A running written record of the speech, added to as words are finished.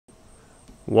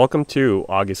Welcome to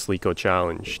August Leetcode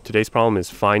Challenge. Today's problem is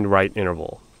find right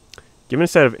interval. Given a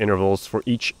set of intervals for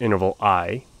each interval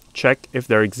I, check if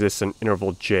there exists an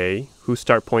interval j whose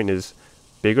start point is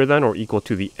bigger than or equal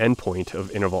to the end point of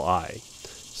interval I.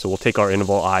 So we'll take our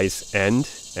interval i's end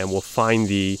and we'll find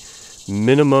the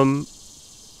minimum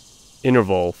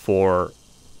interval for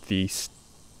the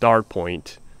start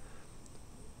point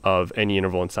of any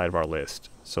interval inside of our list.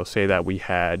 So say that we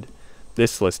had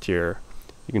this list here.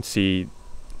 You can see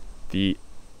the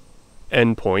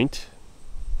end point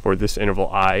for this interval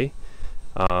I.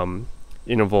 The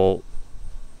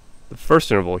first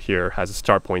interval here has a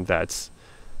start point that's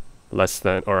less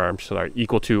than, or I'm sorry,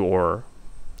 equal to or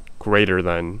greater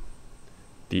than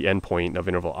the end point of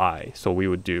interval I. So we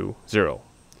would do 0.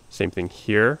 Same thing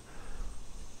here.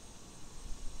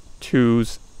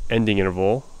 2's ending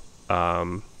interval,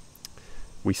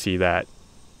 we see that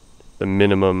the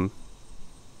minimum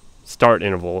start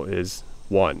interval is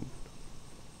 1.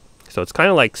 So it's kind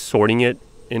of like sorting it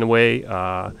in a way,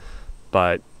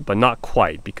 but not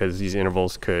quite, because these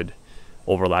intervals could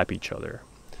overlap each other.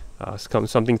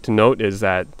 Something to note is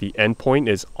that the endpoint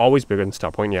is always bigger than the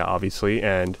start point, yeah, obviously,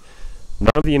 and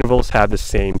none of the intervals have the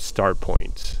same start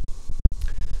point.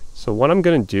 So what I'm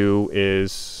going to do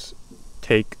is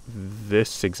take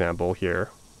this example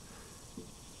here,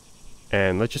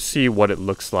 and let's just see what it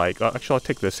looks like. Actually, I'll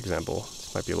take this example.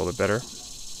 This might be a little bit better.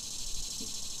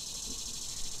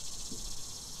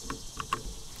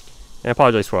 And I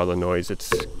apologize for all the noise.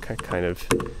 It's kind of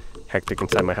hectic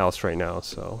inside my house right now.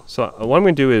 So what I'm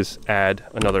going to do is add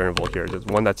another interval here. There's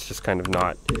one that's just kind of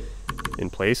not in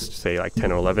place, say like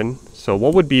 10 or 11. So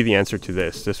what would be the answer to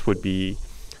this? This would be,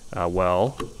 this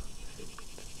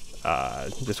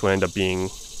would end up being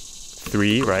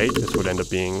 3, right? This would end up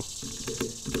being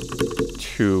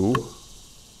 2.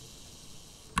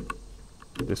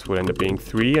 This would end up being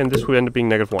 3, and this would end up being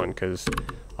 -1, because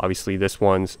obviously this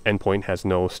one's endpoint has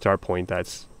no start point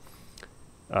that's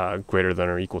greater than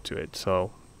or equal to it. So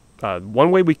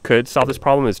one way we could solve this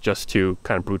problem is just to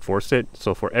kind of brute force it.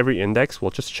 So for every index,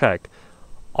 we'll just check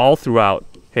all throughout,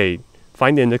 hey,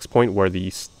 find the index point where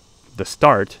the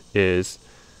start is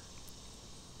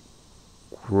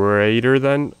greater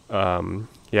than,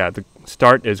 the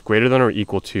start is greater than or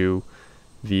equal to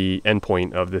the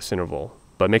endpoint of this interval.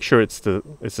 But make sure it's the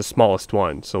smallest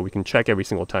one, so we can check every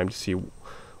single time to see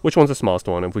which one's the smallest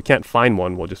one. If we can't find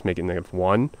one, we'll just make it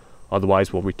 -1.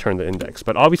 Otherwise, we'll return the index.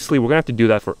 But obviously, we're going to have to do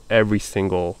that for every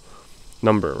single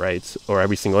number, right? Or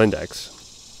every single index.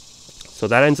 So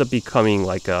that ends up becoming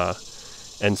like a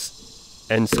n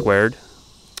squared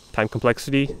time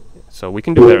complexity. So we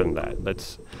can do better than that.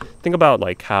 Let's think about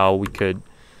like how we could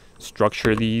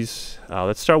structure these.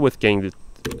 Let's start with getting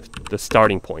the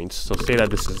starting points. So say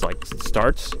that this is like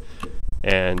starts,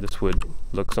 and this would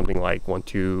look something like 1,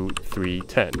 2, 3,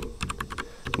 10.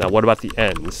 Now what about the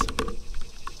ends?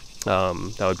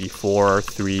 That would be 4,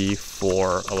 3,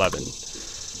 4, 11.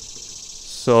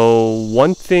 So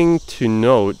one thing to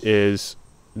note is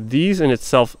these in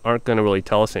itself aren't going to really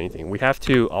tell us anything. We have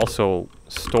to also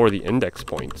store the index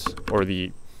points, or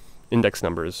the index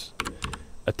numbers,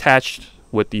 attached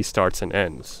with these starts and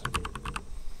ends.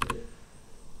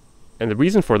 And the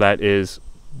reason for that is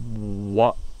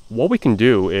what we can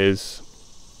do is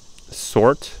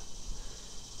sort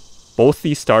both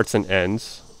these starts and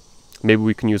ends. Maybe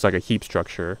we can use like a heap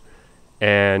structure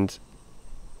and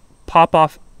pop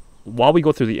off while we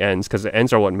go through the ends, because the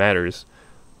ends are what matters.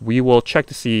 We will check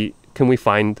to see, can we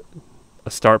find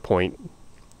a start point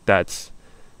that's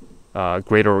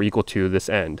greater or equal to this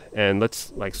end. And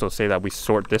let's say that we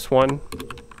sort this one,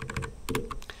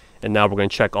 and now we're going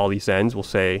to check all these ends. We'll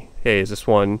say, hey, is this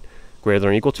one greater than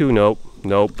or equal to? Nope,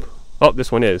 nope. Oh,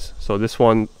 this one is. So this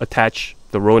one, attach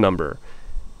the row number.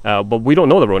 But we don't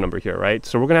know the row number here, right?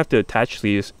 So we're going to have to attach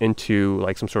these into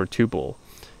like some sort of tuple.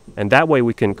 And that way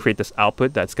we can create this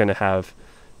output that's going to have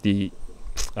the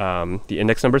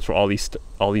index numbers for all these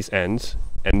ends.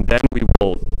 And then we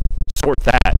will sort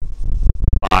that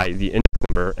by the index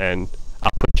number and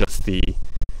output just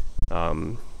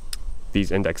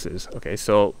these indexes. Okay,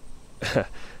 so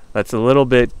that's a little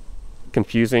bit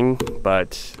confusing,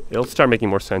 but it'll start making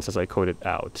more sense as I code it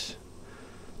out.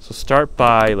 So start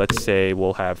by, let's say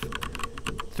we'll have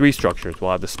 3 structures.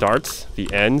 We'll have the starts,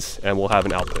 the ends, and we'll have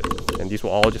an output. And these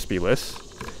will all just be lists.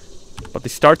 But the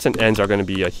starts and ends are going to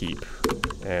be a heap.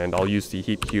 And I'll use the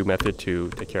heap queue method to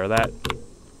take care of that.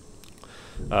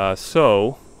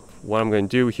 So what I'm going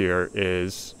to do here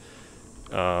is,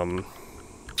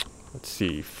 let's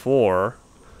see, for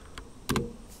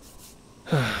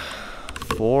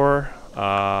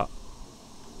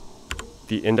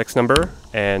the index number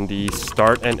and the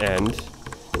start and end,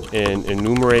 in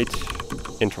enumerate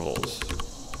intervals.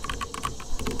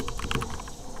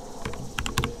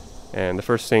 And the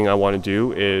first thing I want to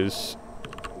do is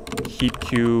heap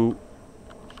queue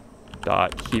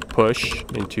dot heap push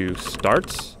into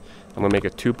starts. I'm going to make a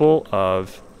tuple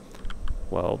of,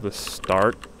 well, the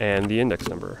start and the index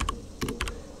number.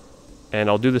 And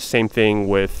I'll do the same thing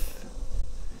with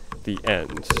the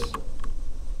ends.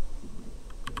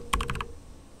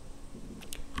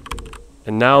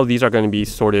 And now these are going to be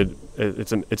sorted.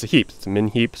 It's a heap. It's a min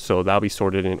heap, so that'll be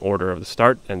sorted in order of the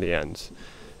start and the ends.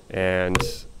 And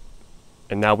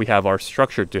now we have our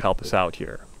structure to help us out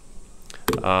here.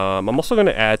 I'm also going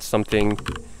to add something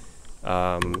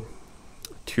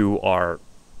to our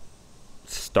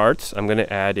starts. I'm going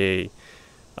to add a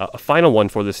final one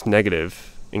for this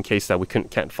negative in case that we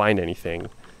can't find anything.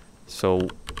 So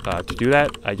to do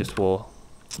that, I just will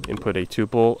input a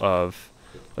tuple of,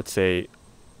 let's say,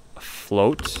 a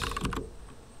float,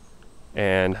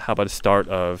 and how about a start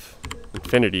of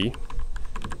infinity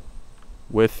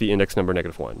with the index number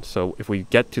 -1. So if we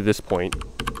get to this point,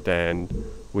 then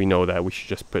we know that we should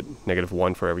just put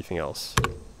 -1 for everything else.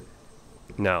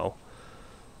 Now,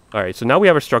 alright, so now we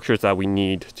have our structures that we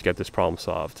need to get this problem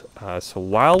solved. So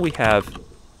while we have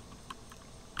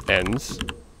ends,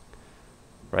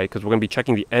 right, because we're going to be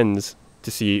checking the ends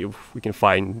to see if we can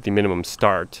find the minimum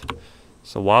start.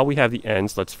 So while we have the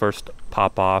ends, let's first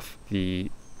pop off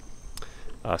the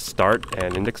start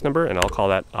and index number, and I'll call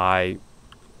that I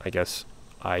guess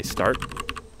I start.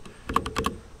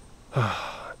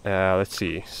 Let's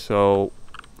see. So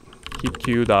heap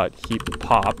queue dot heap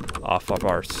pop off of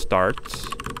our starts,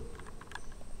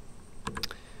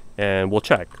 and we'll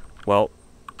check. Well,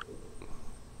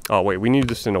 oh wait, we need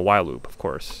this in a while loop, of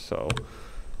course. So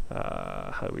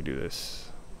how do we do this?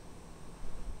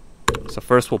 So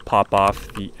first we'll pop off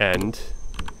the end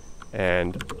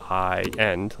and I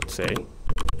end, let's say.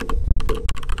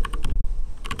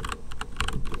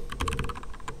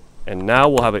 And now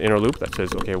we'll have an inner loop that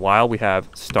says, okay, while we have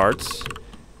starts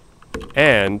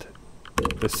and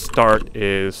the start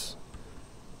is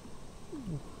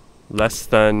less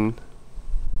than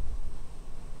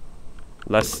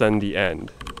the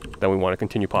end, then we want to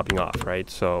continue popping off, right?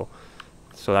 So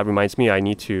that reminds me, I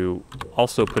need to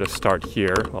also put a start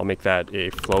here. I'll make that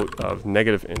a float of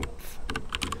 -inf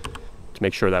to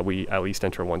make sure that we at least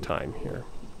enter one time here.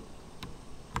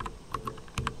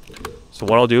 So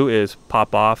what I'll do is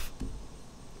pop off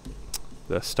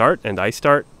the start and I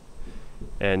start,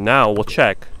 and now we'll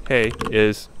check, hey,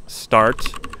 is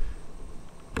start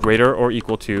greater or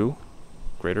equal to,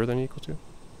 greater than or equal to?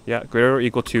 Yeah, greater or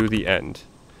equal to the end.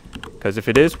 Because if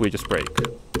it is, we just break.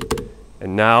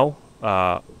 And now,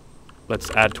 let's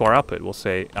add to our output. We'll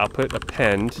say output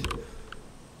append.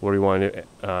 What do we want to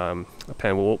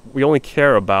append? Well, we only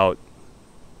care about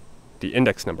the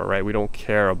index number, right? We don't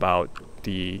care about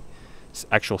the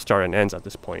actual start and ends at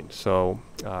this point. So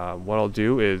what I'll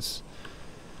do is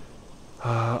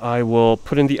I will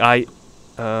put in the I.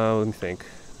 Let me think.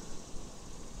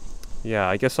 Yeah,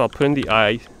 I guess I'll put in the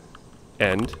I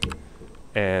end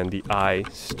and the I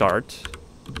start,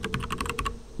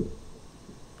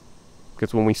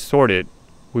 because when we sort it,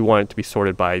 we want it to be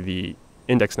sorted by the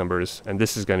index numbers, and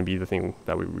this is going to be the thing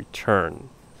that we return.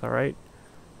 Is that right?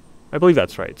 I believe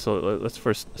that's right. So let's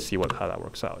first see how that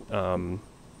works out.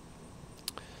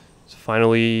 So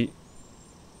finally,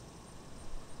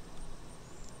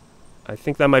 I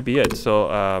think that might be it.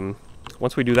 So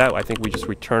once we do that, I think we just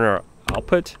return our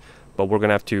output, but we're going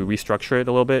to have to restructure it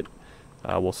a little bit.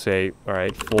 We'll say, all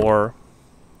right, for,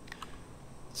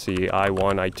 let's see,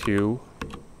 I1, I2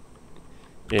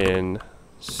 in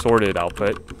sorted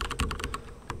output,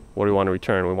 what do we want to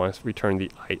return? We want to return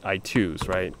the I2s,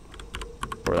 right?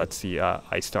 Or that's the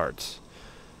I starts.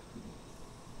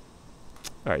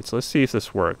 All right, so let's see if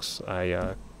this works.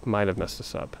 I might have messed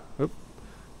this up. Oop.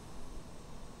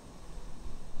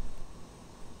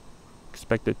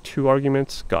 Expected 2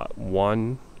 arguments, got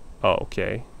 1. Oh,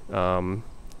 okay.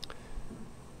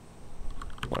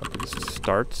 Want to put this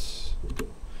starts,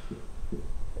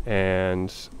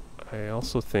 and I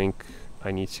also think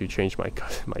I need to change my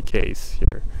case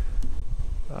here.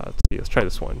 Let's see. Let's try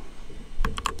this one.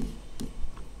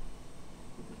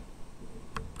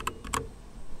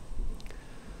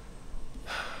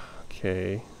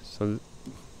 Okay. So.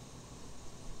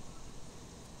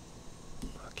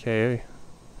 Okay.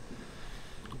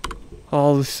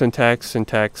 All the syntax.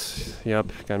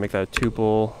 Yep. Gotta make that a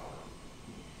tuple.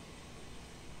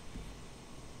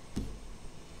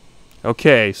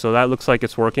 Okay, so that looks like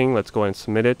it's working. Let's go ahead and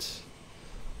submit it.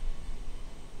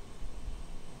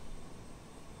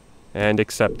 and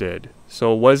accepted.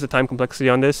 So what is the time complexity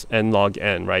on this? N log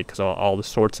n, right? Because all the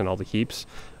sorts and all the heaps.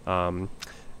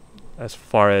 As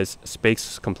far as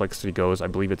space complexity goes, I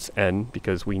believe it's n,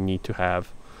 because we need to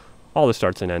have all the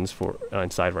starts and ends for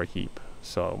inside of our heap.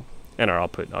 So, and our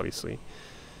output, obviously.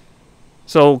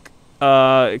 So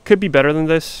it could be better than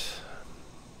this.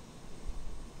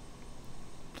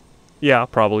 Yeah,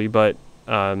 probably, but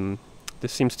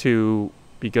this seems to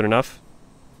be good enough.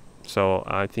 So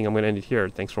I think I'm going to end it here.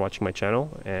 Thanks for watching my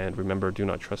channel, and remember, do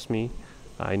not trust me.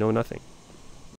 I know nothing.